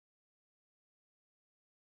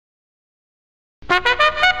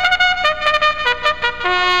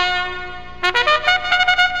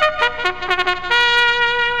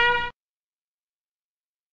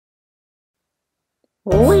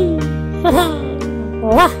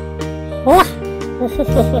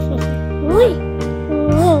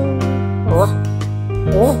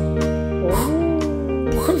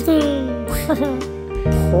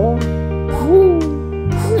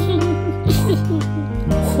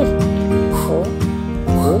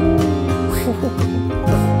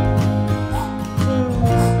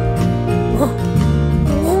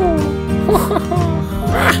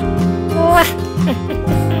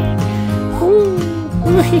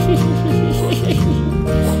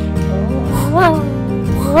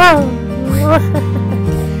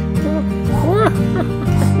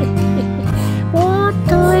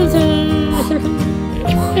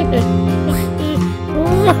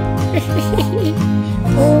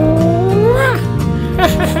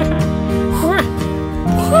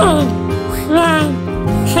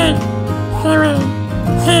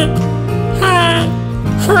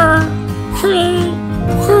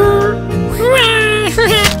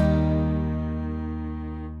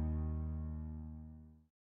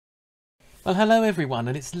Well, hello everyone,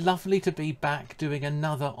 and it's lovely to be back doing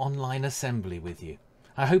another online assembly with you.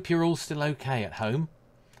 I hope you're all still okay at home,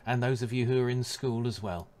 and those of you who are in school as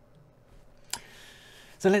well.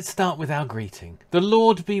 So let's start with our greeting. The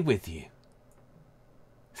Lord be with you.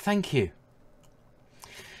 Thank you.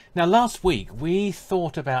 Now, last week we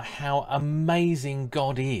thought about how amazing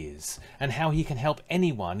God is and how he can help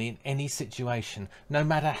anyone in any situation, no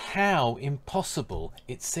matter how impossible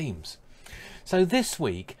it seems. So this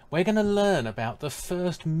week we're going to learn about the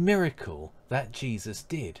first miracle that Jesus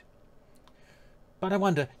did. But I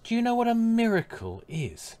wonder, do you know what a miracle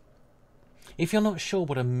is? If you're not sure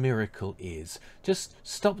what a miracle is, just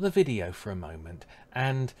stop the video for a moment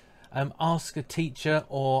and ask a teacher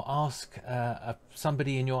or ask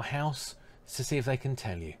somebody in your house to see if they can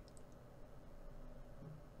tell you.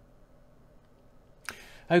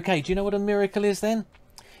 Okay, do you know what a miracle is then?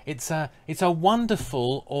 It's a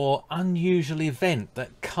wonderful or unusual event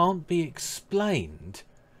that can't be explained,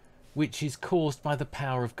 which is caused by the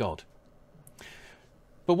power of God.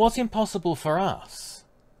 But what's impossible for us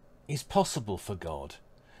is possible for God,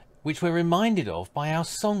 which we're reminded of by our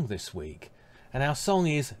song this week. And our song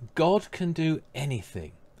is God Can Do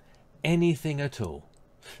Anything, Anything at All.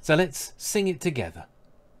 So let's sing it together.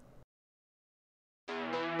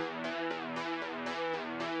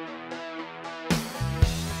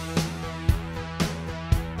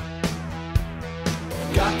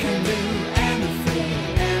 God can do anything,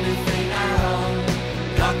 anything at all.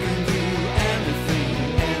 God can do anything,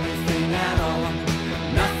 anything at all.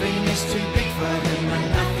 Nothing is too big for him and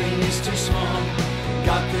nothing is too small.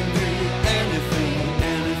 God can do anything,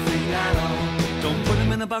 anything at all. Don't put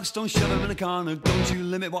him in a box, don't shove him in a corner. Don't you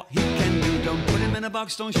limit what he can do. Don't put him in a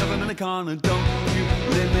box, don't shove him in a corner. Don't you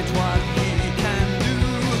limit what he can do.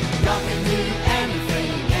 God can do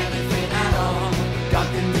anything, anything at all. God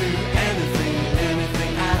can do anything,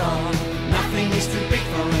 anything at all. Nothing is too big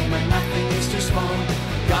for him and nothing is too small.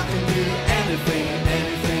 God can do anything,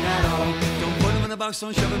 anything at all. Don't put him in a box,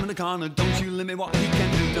 don't shove him in a corner. Don't you limit what he can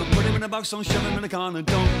do. Don't put him in a box, don't shove him in a corner.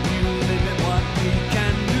 Don't you limit what he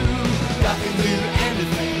can do. God can do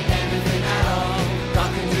anything, anything at all. God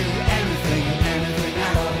can do anything, anything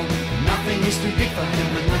at all. Nothing is too big for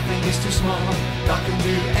him and nothing is too small. God can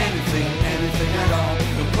do anything, anything at all.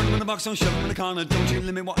 Don't put him in a box, don't shove him in a corner. Don't you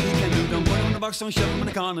limit what he can do. Don't put him in a box, don't shove him in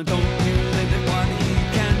a corner. Don't you limit what he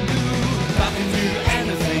can do. God can do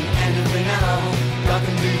anything, anything at all. God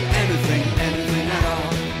can do anything, anything at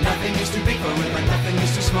all. Nothing is too big for him and nothing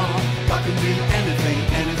is too small. God can do anything,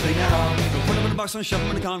 anything at all. Don't put him in a box, don't shove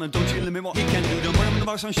him in a corner. Don't you limit what he can do. Don't put him in a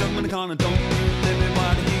box, don't shove him in a corner. Don't you limit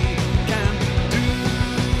what he can do.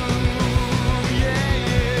 Yeah,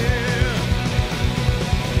 yeah.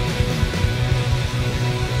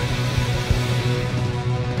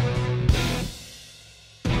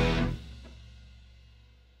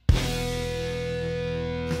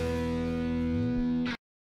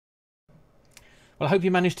 Well, I hope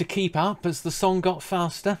you managed to keep up as the song got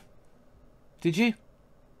faster. Did you?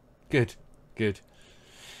 Good, good.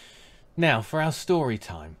 Now for our story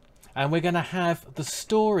time. And we're going to have the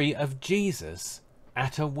story of Jesus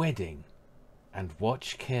at a wedding. And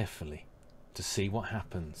watch carefully to see what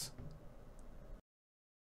happens.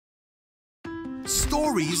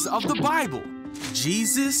 Stories of the Bible.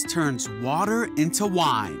 Jesus turns water into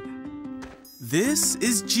wine. This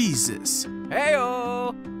is Jesus.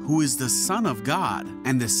 Hey-o! Who is the Son of God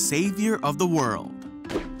and the Savior of the world.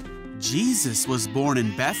 Jesus was born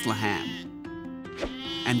in Bethlehem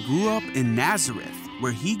and grew up in Nazareth,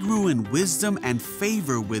 where he grew in wisdom and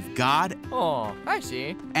favor with God Oh, I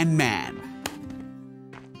see. and man.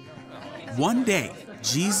 One day,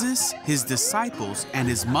 Jesus, his disciples, and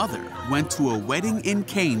his mother went to a wedding in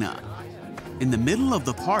Cana. In the middle of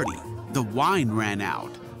the party, the wine ran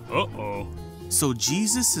out. Uh-oh. So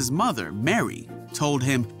Jesus' mother, Mary, told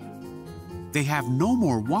him, "They have no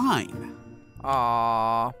more wine."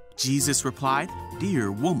 Aww. Jesus replied,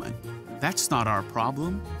 "Dear woman, that's not our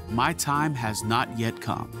problem. My time has not yet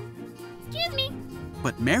come." Excuse me.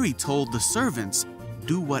 But Mary told the servants,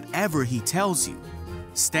 "Do whatever he tells you."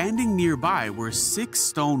 Standing nearby were 6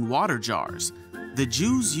 stone water jars. The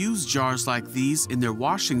Jews used jars like these in their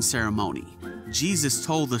washing ceremony. Jesus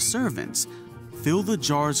told the servants, "Fill the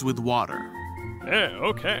jars with water." Yeah,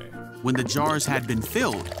 okay. When the jars had been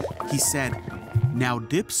filled, he said, "Now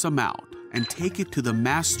dip some out and take it to the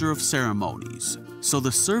master of ceremonies." So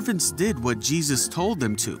the servants did what Jesus told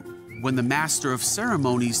them to. When the master of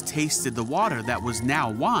ceremonies tasted the water that was now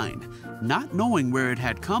wine, not knowing where it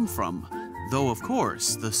had come from, though of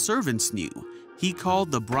course the servants knew, he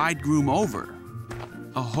called the bridegroom over.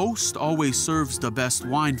 A host always serves the best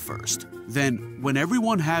wine first. Then, when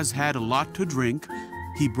everyone has had a lot to drink,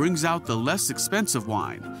 he brings out the less expensive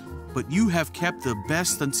wine. But you have kept the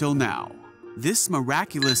best until now. This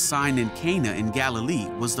miraculous sign in Cana in Galilee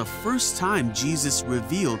was the first time Jesus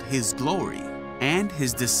revealed his glory, and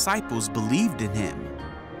his disciples believed in him.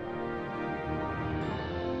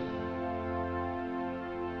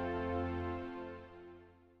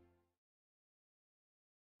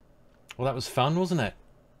 Well, that was fun, wasn't it?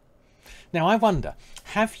 Now, I wonder,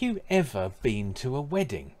 have you ever been to a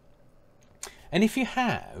wedding? And if you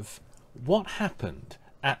have, what happened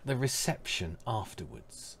at the reception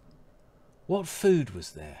afterwards? What food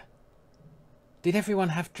was there? Did everyone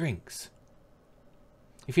have drinks?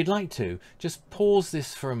 If you'd like to, just pause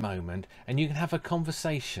this for a moment and you can have a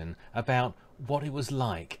conversation about what it was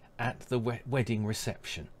like at the wedding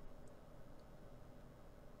reception.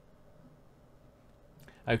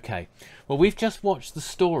 Okay, well, we've just watched the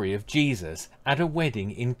story of Jesus at a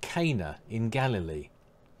wedding in Cana in Galilee.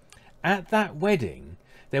 At that wedding,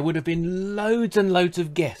 there would have been loads and loads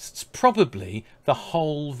of guests, probably the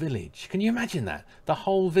whole village. Can you imagine that? The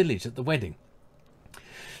whole village at the wedding.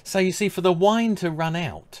 So you see, for the wine to run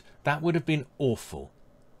out, that would have been awful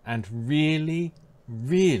and really,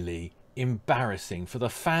 really embarrassing for the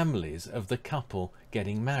families of the couple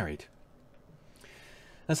getting married.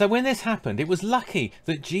 And so when this happened, it was lucky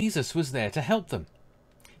that Jesus was there to help them.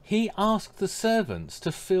 He asked the servants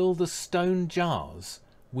to fill the stone jars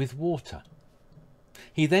with water.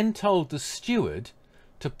 He then told the steward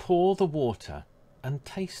to pour the water and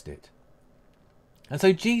taste it. And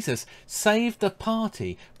so Jesus saved the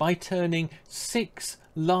party by turning 6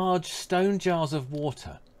 large stone jars of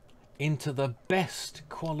water into the best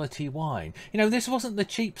quality wine. You know, this wasn't the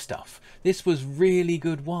cheap stuff. This was really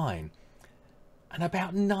good wine. And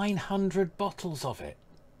about 900 bottles of it.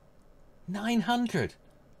 900!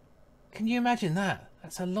 Can you imagine that?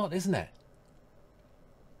 That's a lot, isn't it?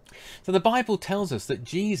 So the Bible tells us that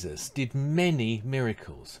Jesus did many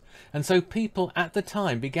miracles. And so people at the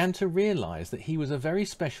time began to realize that he was a very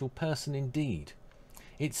special person indeed.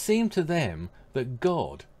 It seemed to them that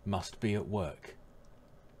God must be at work.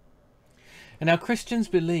 And now Christians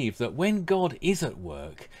believe that when God is at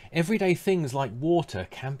work, everyday things like water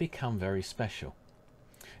can become very special.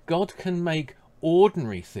 God can make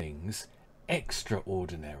ordinary things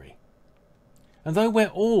extraordinary. And though we're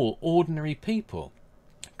all ordinary people,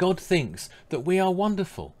 God thinks that we are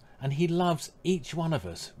wonderful and he loves each one of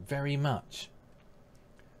us very much.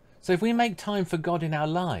 So if we make time for God in our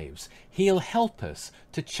lives, he'll help us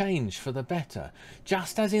to change for the better,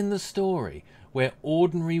 just as in the story where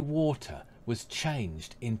ordinary water was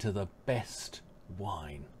changed into the best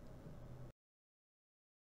wine.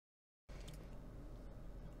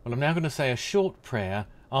 Well, I'm now going to say a short prayer,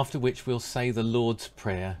 after which we'll say the Lord's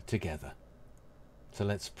Prayer together. So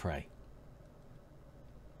let's pray.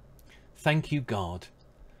 Thank you, God,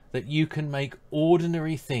 that you can make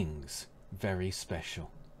ordinary things very special.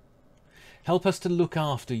 Help us to look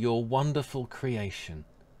after your wonderful creation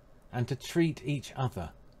and to treat each other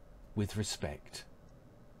with respect.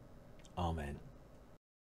 Amen.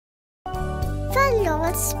 The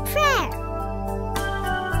Lord's Prayer.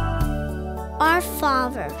 Our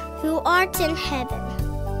Father, who art in heaven,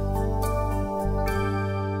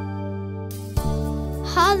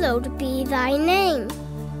 hallowed be thy name.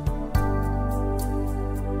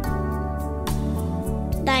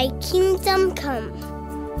 Thy kingdom come.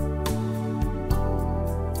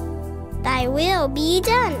 Thy will be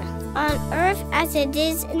done on earth as it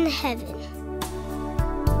is in heaven.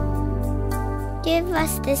 Give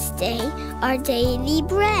us this day our daily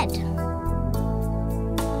bread.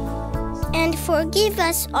 And forgive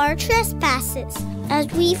us our trespasses, as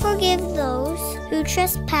we forgive those who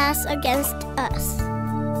trespass against us.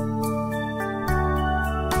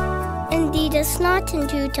 And lead us not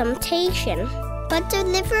into temptation, but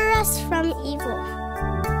deliver us from evil.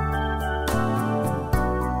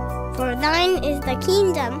 For thine is the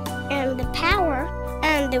kingdom, and the power,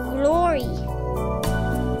 and the glory,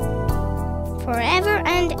 forever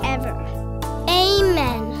and ever.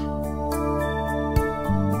 Amen.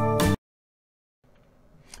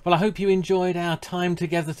 Well, I hope you enjoyed our time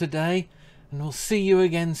together today, and we'll see you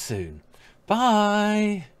again soon.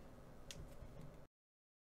 Bye!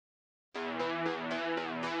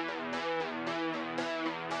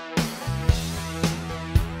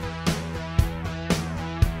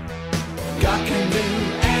 God can do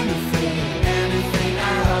anything, anything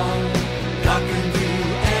at all. God can do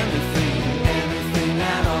anything, anything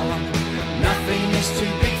at all. Nothing is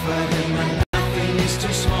too big for him and nothing is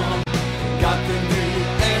too small. God can do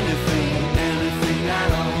anything, anything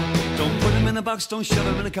at all. Don't put him in a box, don't shove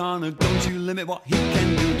him in a corner. Don't you limit what he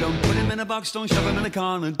can do. Don't put him in a box, don't shove him in a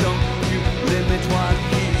corner. Don't you limit what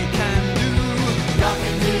he can do. God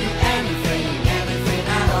can do anything, anything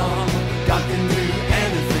at all. God can do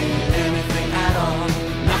anything, anything at all.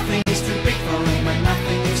 Nothing is too big for him and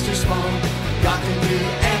nothing is too small. God can do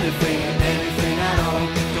anything, anything at all.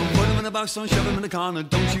 Don't put him in a box, don't shove him in a corner.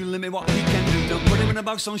 Don't you limit what he can do. Don't put him in a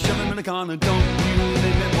box, don't shove him in a corner. Don't you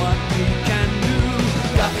limit what he can do.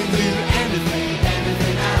 God can do anything,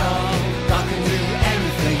 anything at all. God can do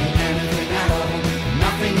anything, anything at all.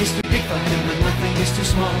 Nothing is too big for him and nothing is too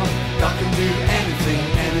small. God can do anything,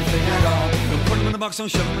 anything at all. Don't put him in a box,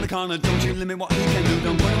 don't shove him in a corner. Don't you limit what he can do.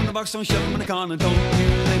 Don't put him in a box, don't shove him in a corner. Don't you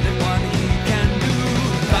limit what he can do.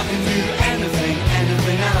 God can do anything,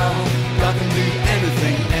 anything at all. God can do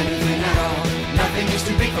anything, anything at all. Nothing is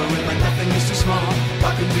too big for him and nothing is too small.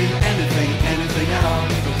 God can do anything, anything at all.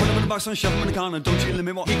 Don't put him in a box, don't shove him in a corner. Don't you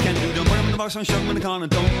limit what he can do. Don't put him in a box, don't shove him in a corner.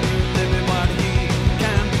 Don't you limit what he